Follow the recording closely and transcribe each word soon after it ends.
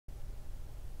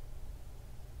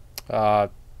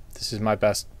This is my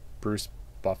best Bruce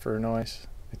Buffer noise.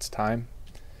 It's time.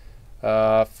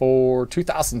 For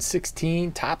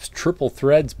 2016 Topps Triple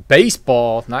Threads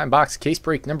Baseball 9-box case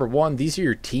break number 1. These are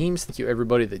your teams. Thank you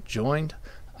everybody that joined.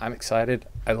 I'm excited.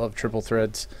 I love Triple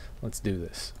Threads. Let's do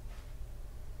this.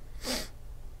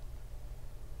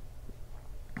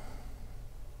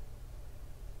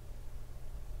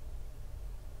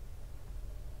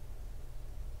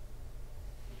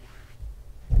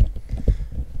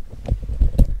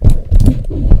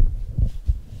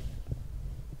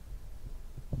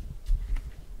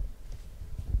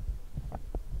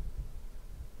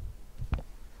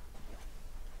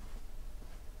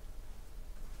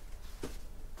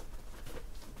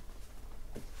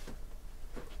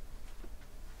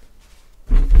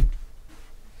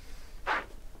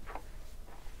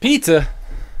 Pizza.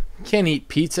 Can't eat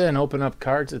pizza and open up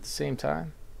cards at the same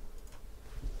time.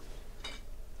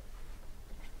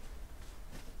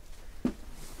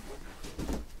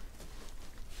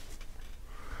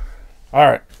 All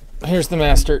right, here's the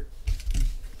master.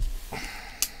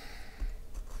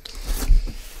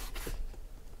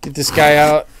 Get this guy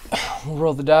out. We'll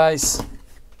roll the dice.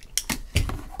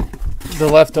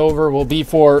 The leftover will be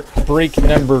for break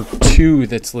number 2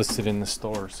 that's listed in the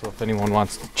store. So if anyone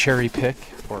wants to cherry pick,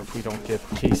 or if we don't get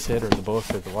case hit or the book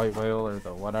or the white whale or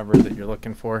the whatever that you're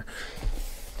looking for,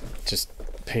 just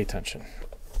pay attention.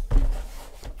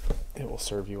 It will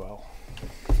serve you well.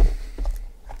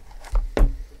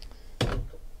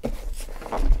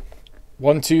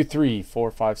 One, two, three, four,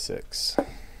 five, six.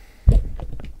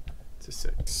 It's a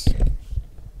 6.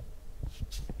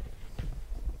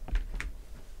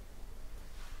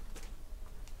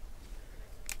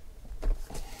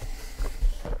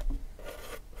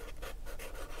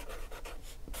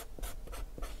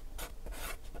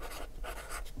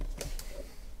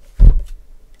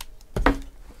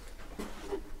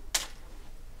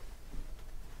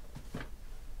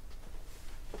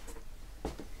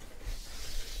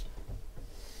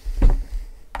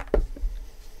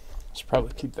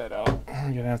 Probably keep that out. We're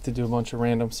gonna have to do a bunch of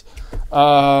randoms.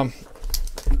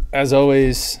 As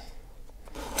always,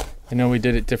 I know we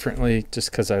did it differently just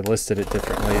because I listed it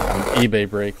differently on eBay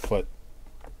break, but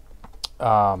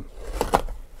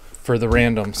for the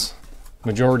randoms,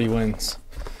 majority wins.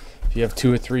 If you have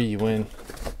 2 or 3, you win.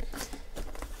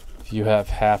 If you have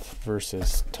half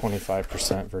versus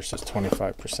 25% versus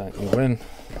 25%, you win.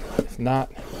 If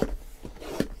not,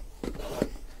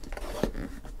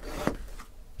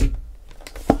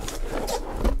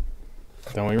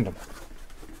 don't win them.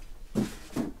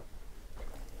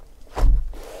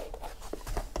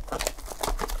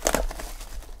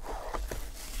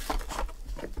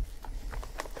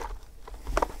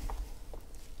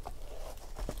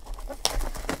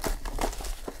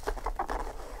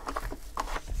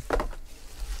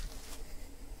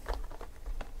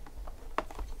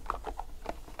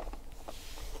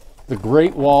 The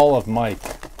Great Wall of Mike.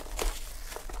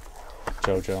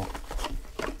 JoJo.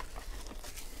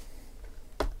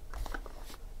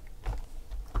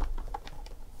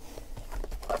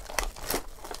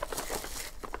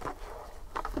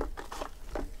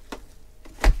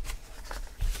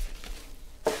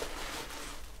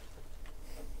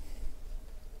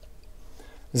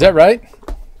 Is that right?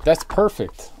 That's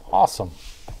perfect. Awesome.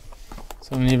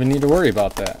 So I don't even need to worry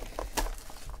about that.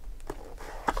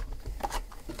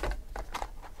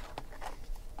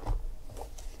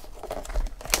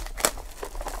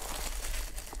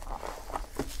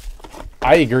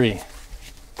 I agree.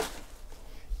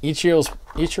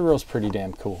 Ichiro's pretty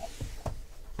damn cool.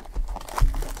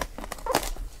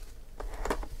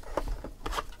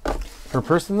 For a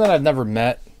person that I've never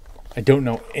met, I don't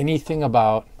know anything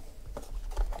about,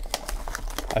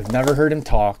 I've never heard him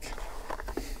talk,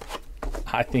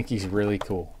 I think he's really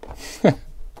cool.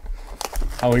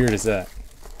 How weird is that?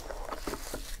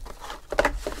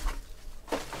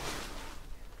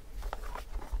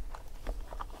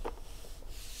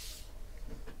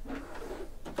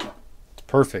 It's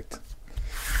perfect.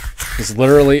 He's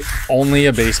literally only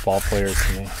a baseball player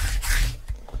to me.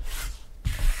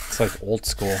 It's like old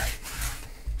school.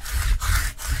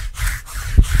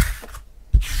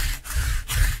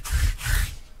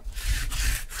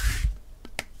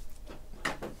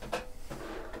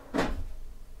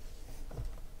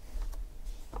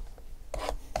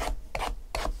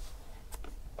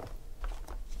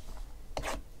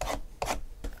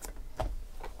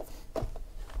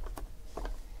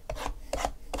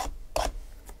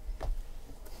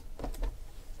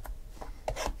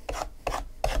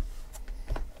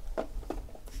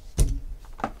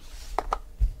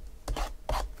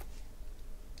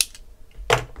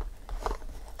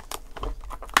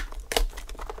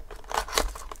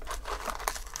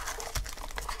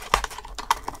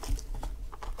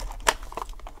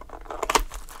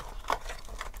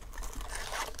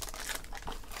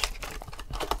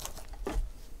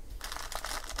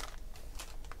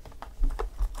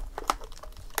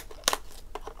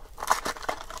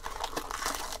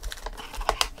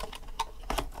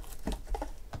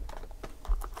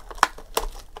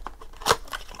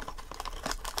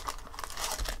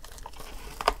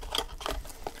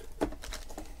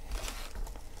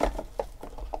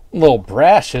 A little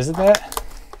brash, isn't that?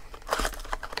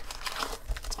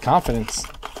 It's confidence.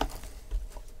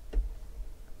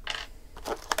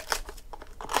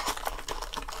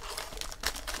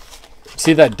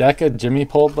 See that Deca Jimmy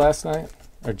pulled last night?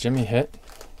 Or Jimmy hit?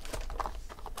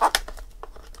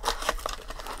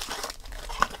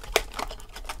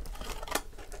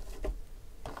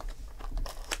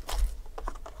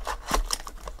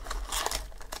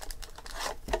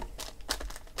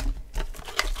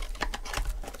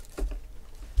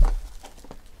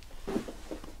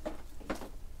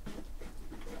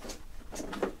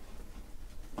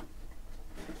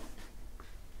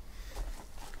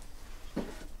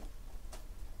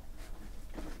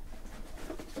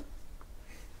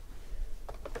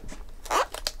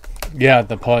 Yeah,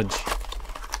 the Pudge.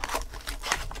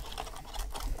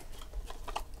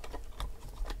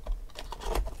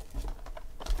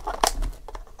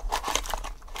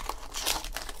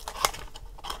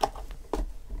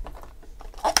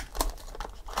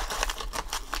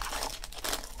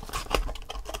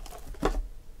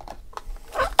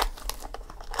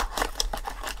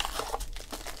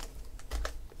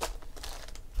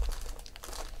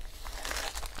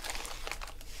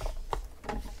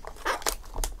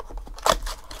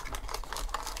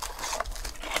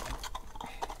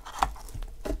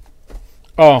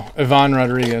 Oh, Ivan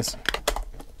Rodriguez.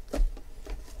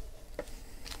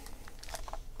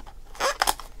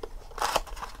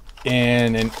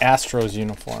 In an Astros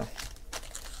uniform.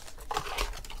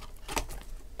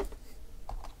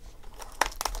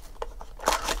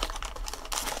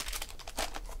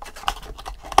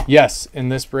 Yes, in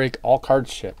this break, all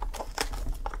cards ship.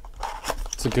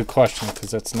 It's a good question because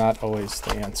that's not always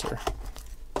the answer.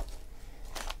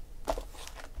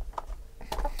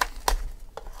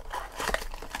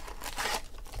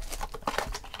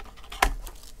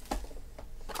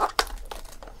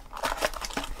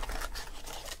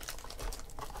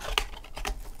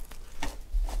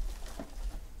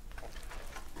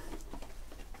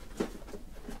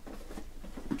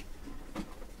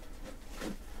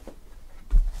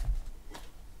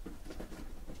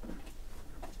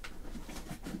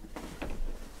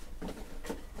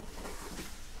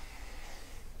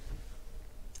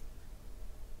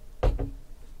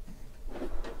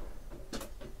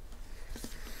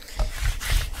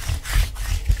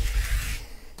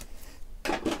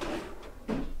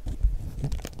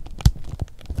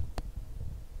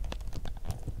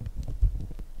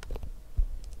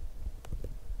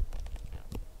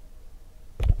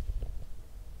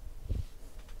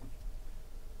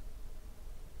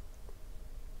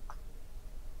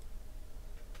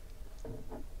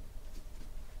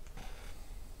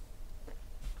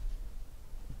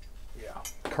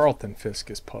 Carlton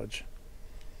Fisk is Pudge.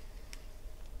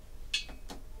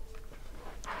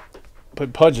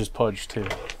 But Pudge is Pudge too.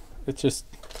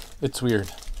 It's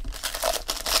weird.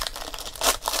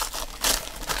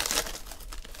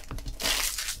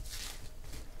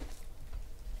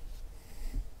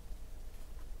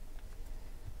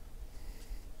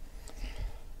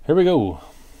 Here we go.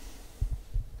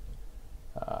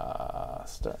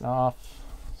 Starting off,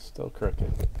 still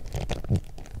crooked.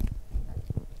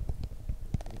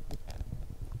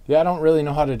 Yeah, I don't really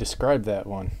know how to describe that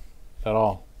one at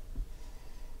all.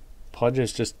 Pudge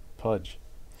is just Pudge.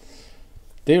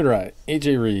 David Wright,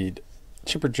 AJ Reed,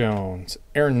 Chipper Jones,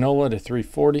 Aaron Nola to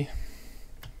 340,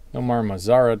 Nomar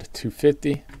Mazara to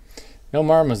 250.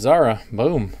 Nomar Mazara,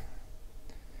 boom.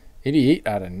 88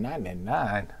 out of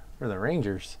 99 for the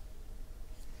Rangers.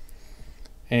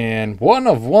 And 1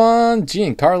 of 1,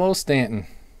 Giancarlo Stanton.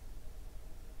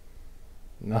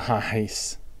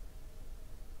 Nice.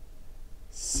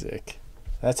 Sick.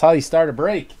 That's how you start a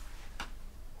break.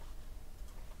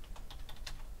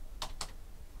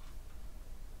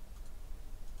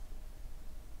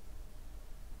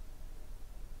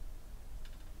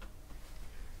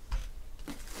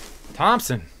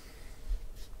 Thompson.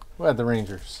 Who had the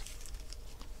Rangers?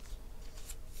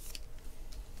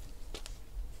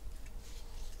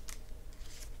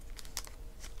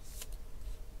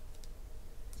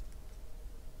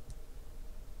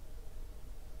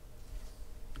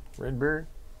 Redbird.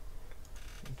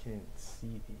 You can't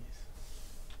see these.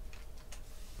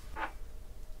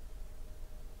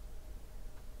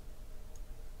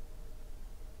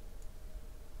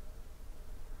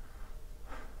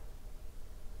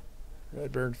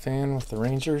 Redbird fan with the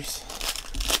Rangers.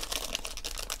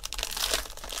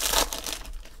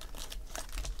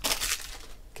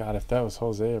 God, if that was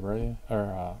Jose Abreu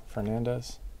or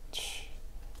Fernandez.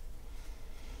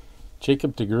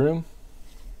 Jacob deGrom.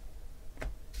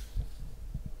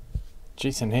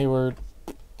 Jason Hayward,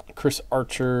 Chris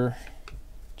Archer,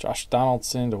 Josh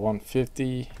Donaldson to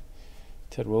 150,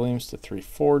 Ted Williams to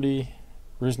 340.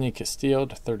 Rusney Castillo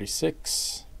to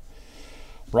 36.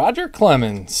 Roger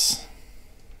Clemens,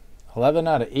 11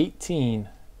 out of 18.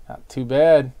 Not too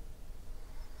bad.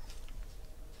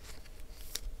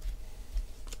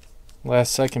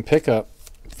 Last second pickup.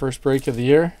 First break of the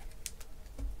year.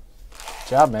 Good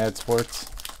job, Mad Sports.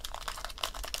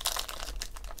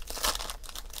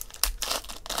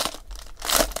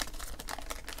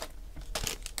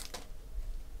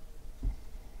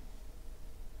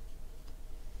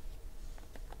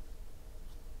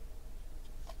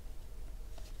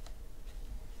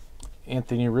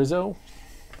 Anthony Rizzo,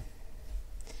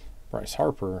 Bryce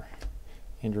Harper,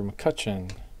 Andrew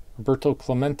McCutchen, Roberto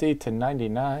Clemente to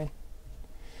 99,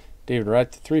 David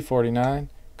Wright to 349,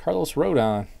 Carlos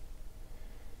Rodon,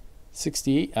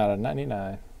 68 out of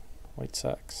 99, White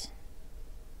Sox,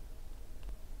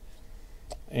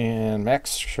 and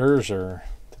Max Scherzer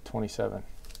to 27.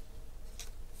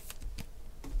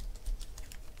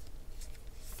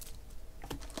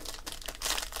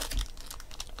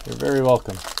 You're very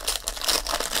welcome.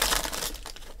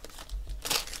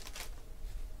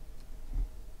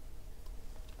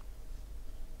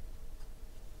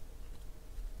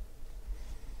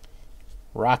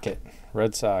 Rocket,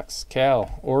 Red Sox,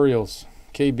 Cal, Orioles,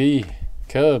 KB,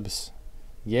 Cubs,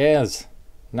 Yaz,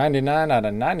 99 out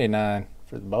of 99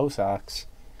 for the Bo Sox.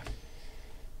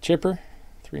 Chipper,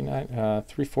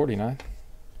 349.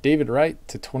 David Wright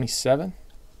to 27.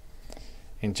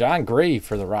 And John Gray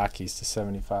for the Rockies to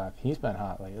 75. He's been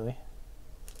hot lately.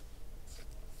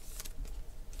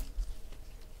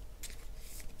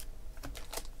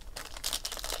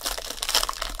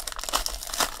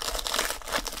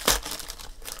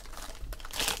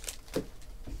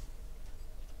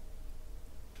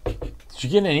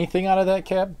 Did you get anything out of that,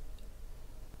 Cab?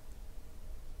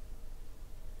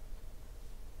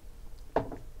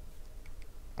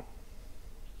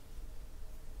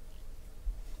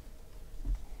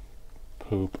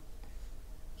 Poop.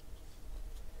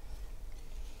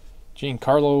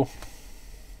 Giancarlo.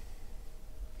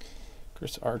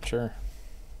 Chris Archer.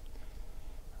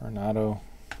 Arenado.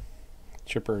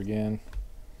 Chipper again.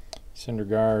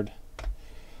 Syndergaard.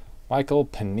 Michael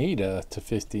Pineda to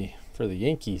 50 for the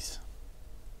Yankees.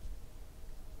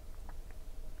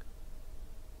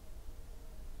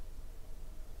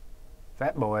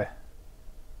 Fat boy.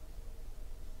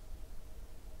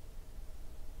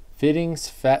 Fittings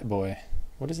Fat Boy.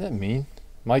 What does that mean?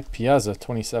 Mike Piazza,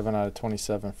 27 out of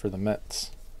 27 for the Mets.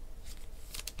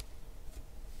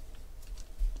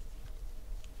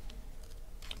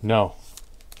 No.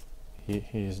 He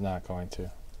is not going to.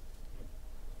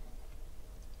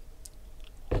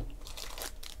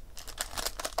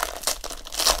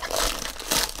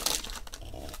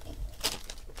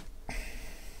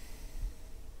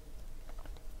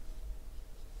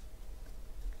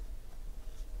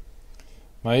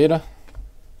 Maeda,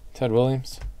 Ted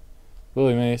Williams,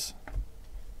 Willie Mays,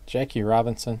 Jackie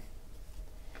Robinson,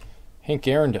 Hank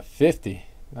Aaron to 50.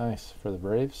 Nice for the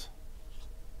Braves.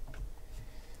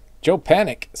 Joe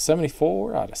Panic,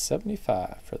 74 out of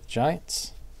 75 for the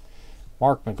Giants.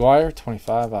 Mark McGwire,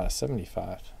 25 out of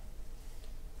 75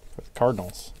 for the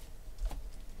Cardinals.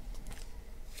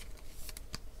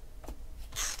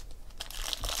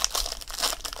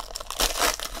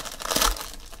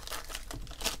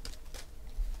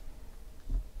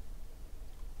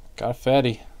 Got a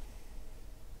fatty.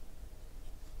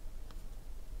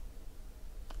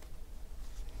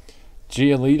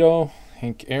 Giolito,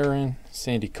 Hank Aaron,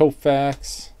 Sandy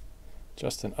Koufax,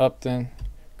 Justin Upton,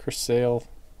 Chris Sale,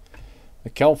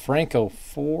 Maikel Franco,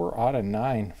 4 out of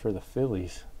 9 for the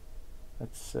Phillies.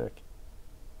 That's sick.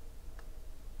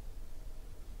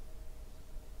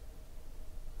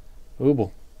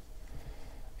 Ubel.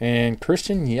 And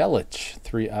Christian Yelich,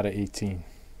 3 out of 18.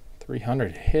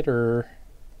 300 hitter.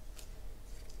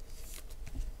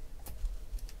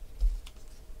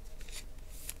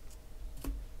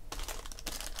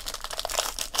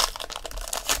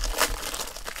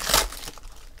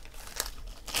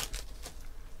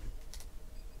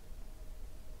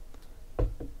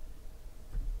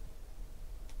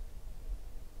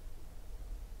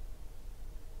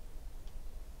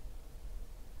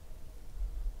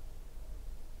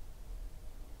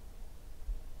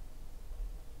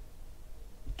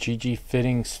 GG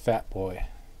Fittings Fat Boy.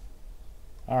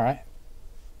 All right.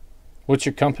 What's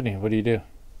your company? What do you do?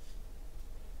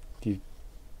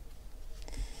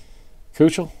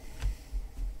 Kuchel?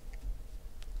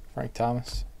 Frank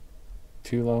Thomas?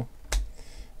 Tulo?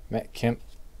 Matt Kemp?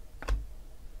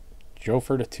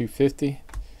 Jofer to 250.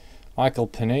 Michael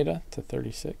Pineda to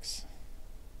 36.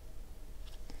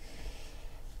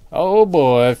 Oh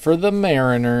boy, for the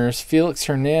Mariners, Felix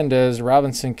Hernandez,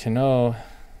 Robinson Cano,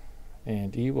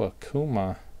 and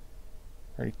Iwakuma.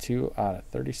 32 out of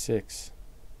 36.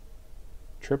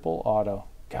 Triple auto.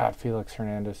 God, Felix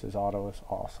Hernandez's auto is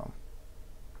awesome.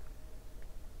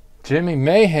 Jimmy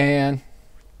Mahan.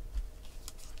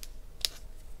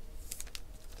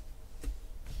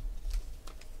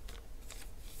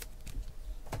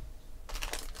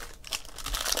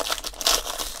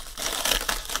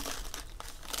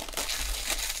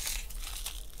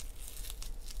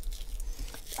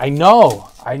 I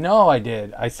know I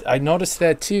did. I noticed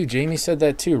that too. Jamie said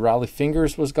that too. Raleigh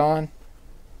Fingers was gone.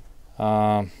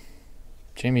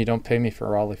 Jamie, don't pay me for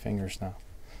Raleigh Fingers now.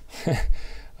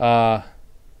 I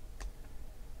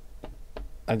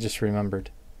just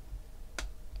remembered.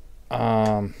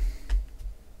 I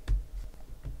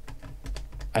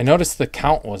noticed the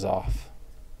count was off.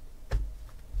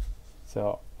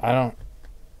 So I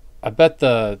bet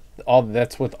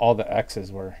that's what all the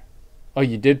X's were. Oh,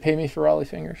 you did pay me for Raleigh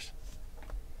Fingers?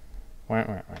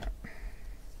 Wah.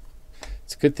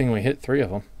 It's a good thing we hit 3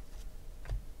 of them.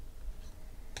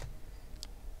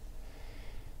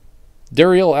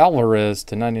 Dariel Alvarez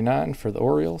to 99 for the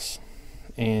Orioles.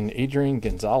 And Adrian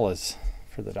Gonzalez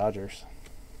for the Dodgers.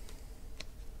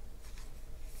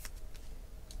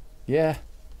 Yeah,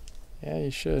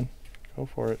 you should. Go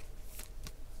for it.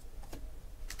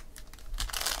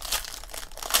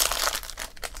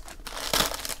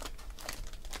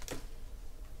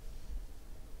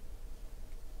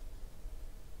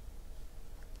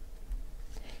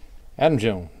 Adam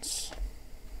Jones,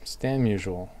 Stan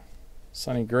Musial,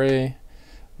 Sonny Gray,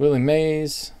 Willie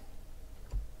Mays,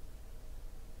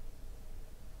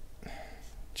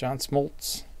 John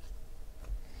Smoltz,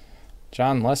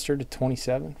 John Lester to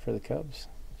 27 for the Cubs,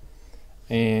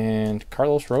 and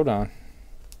Carlos Rodon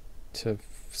to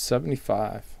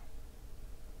 75.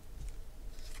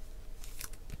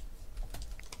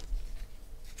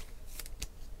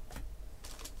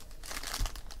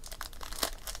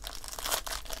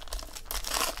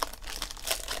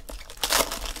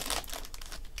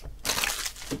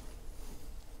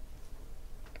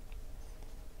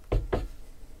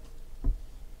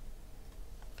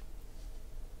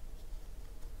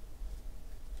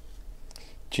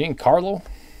 Giancarlo,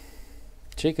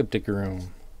 Jacob DeGrom.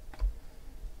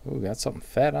 Ooh, got something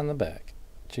fat on the back.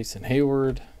 Jason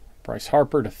Hayward, Bryce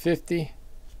Harper to 50.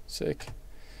 Sick.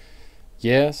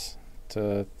 Yes,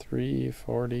 to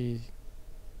 340.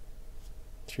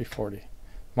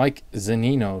 Mike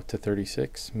Zunino to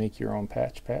 36. Make your own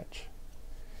patch.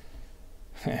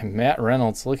 Matt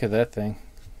Reynolds, look at that thing.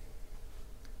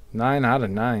 9 out of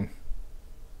 9.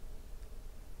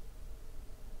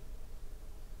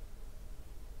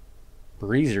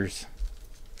 Breezers.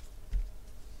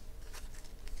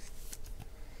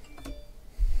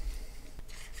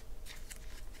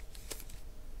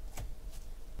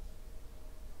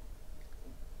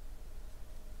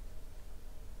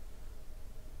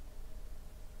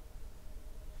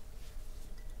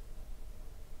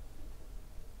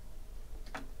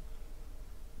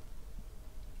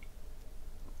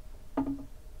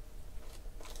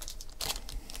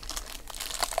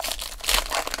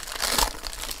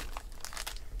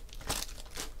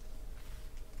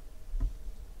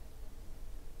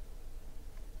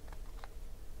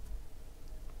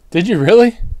 Did you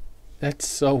really? That's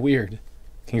so weird.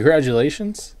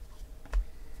 Congratulations.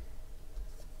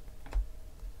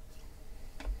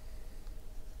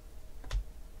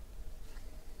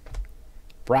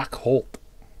 Brock Holt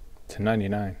to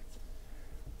 99.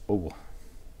 Oh.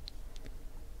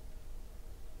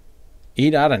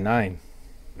 8 out of 9.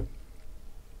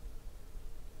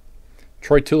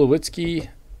 Troy Tulowitzki,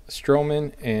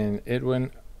 Stroman, and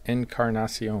Edwin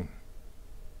Encarnacion.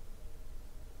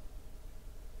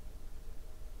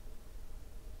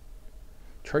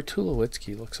 Troy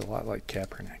Tulowitzki looks a lot like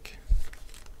Kaepernick.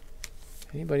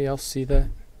 Anybody else see that?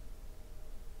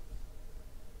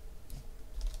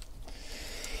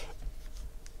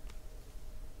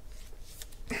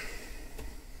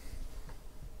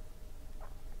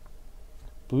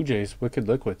 Blue Jays, Wicked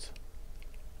Liquids.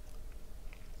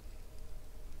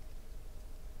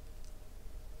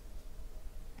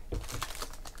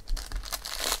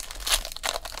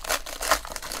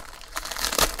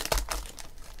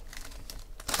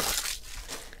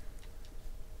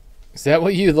 Is that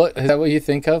what you look? Is that what you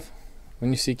think of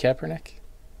when you see Kaepernick,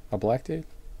 a black dude?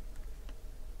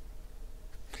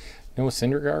 Noah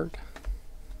Syndergaard,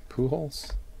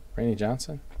 Pujols, Randy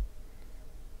Johnson,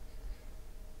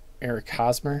 Eric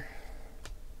Hosmer,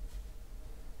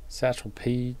 Satchel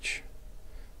Paige,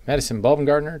 Madison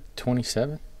Bumgarner,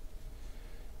 27,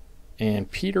 And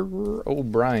Peter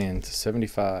O'Brien to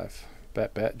 75.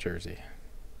 Bat jersey.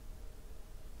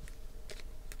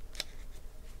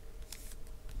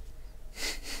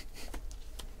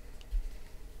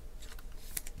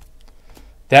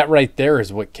 That right there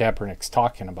is what Kaepernick's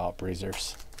talking about,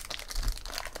 Breezers.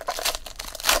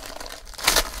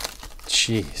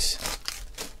 Jeez.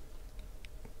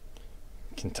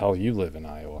 I can tell you live in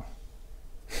Iowa.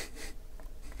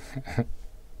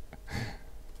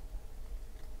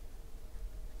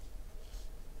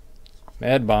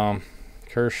 Mad Bomb,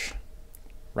 Kirsch,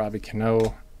 Robbie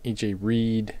Cano, EJ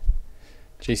Reed,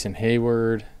 Jason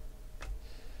Hayward,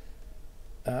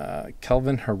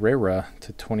 Kelvin Herrera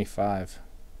to 25.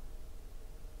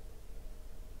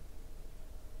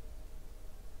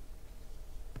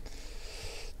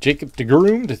 Jacob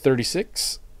DeGrom to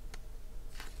 36.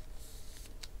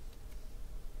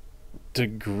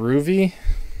 DeGroovy.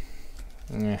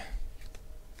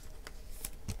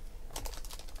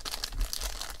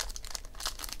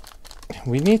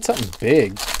 We need something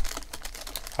big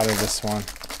out of this one.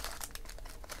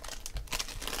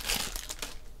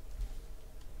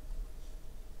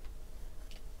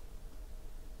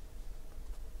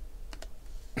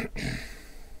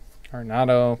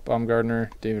 Arnado,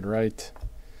 Baumgartner, David Wright.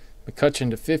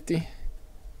 McCutcheon to 50.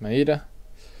 Maeda.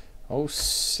 Oh,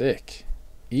 sick.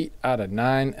 8 out of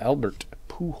 9. Albert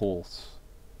Pujols.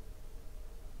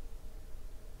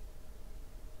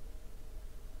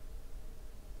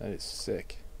 That is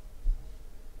sick.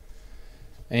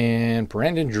 And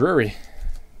Brandon Drury.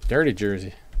 Dirty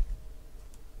jersey.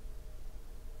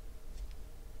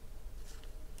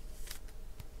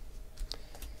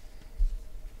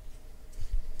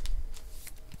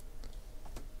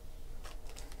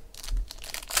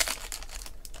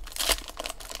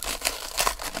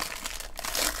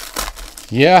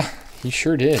 Yeah, he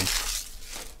sure did.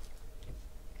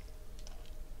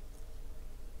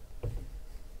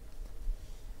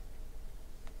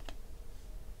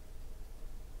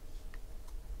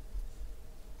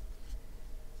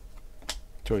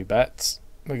 Joey Bats,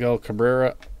 Miguel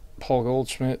Cabrera, Paul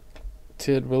Goldschmidt,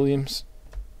 Ted Williams,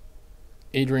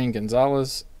 Adrian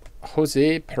Gonzalez,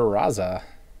 Jose Peraza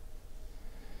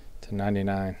to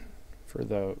 99 for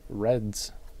the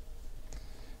Reds,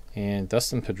 and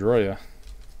Dustin Pedroia.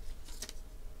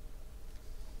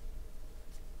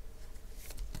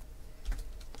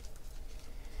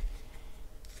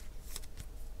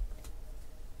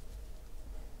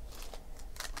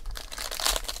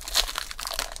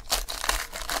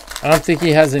 I don't think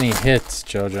he has any hits,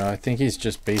 JoJo. I think he's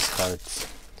just base cards.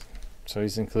 So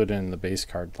he's included in the base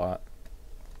card lot.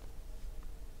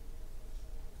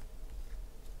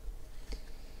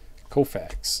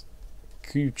 Koufax,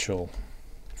 Kuchel,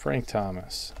 Frank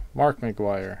Thomas, Mark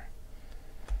McGuire,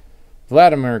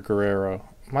 Vladimir Guerrero,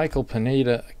 Michael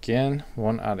Pineda again,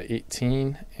 1 out of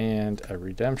 18, and a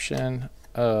redemption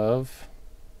of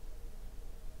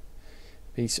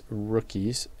base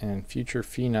rookies and future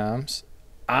phenoms.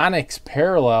 Onyx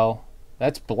Parallel.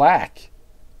 That's black.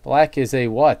 Black is a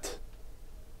what?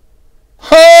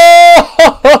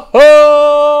 Oh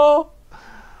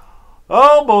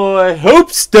boy.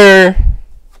 Hoopster.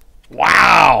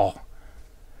 Wow.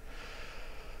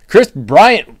 Chris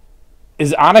Bryant.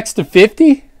 Is Onyx to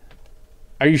 50?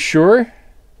 Are you sure?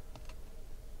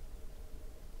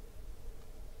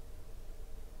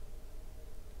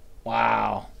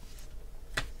 Wow.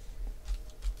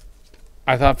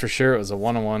 I thought for sure it was a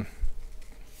 1-on-1.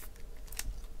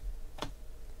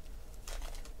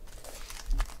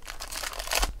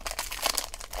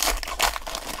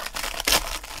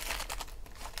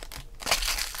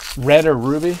 Red or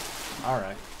ruby? All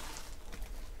right.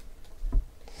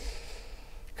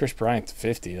 Chris Bryant to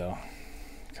 50, though.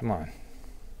 Come on.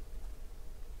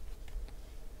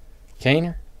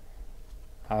 Kaner,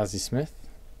 Ozzie Smith,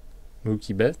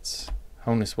 Mookie Betts,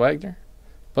 Honus Wagner,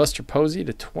 Buster Posey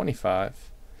to 25,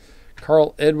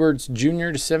 Carl Edwards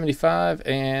Jr. to 75,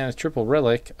 and a triple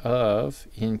relic of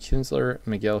Ian Kinsler,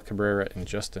 Miguel Cabrera, and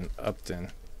Justin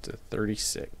Upton to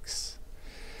 36.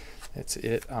 That's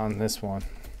it on this one.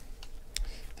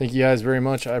 Thank you guys very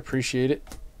much. I appreciate it.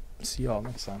 See you all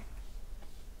next time.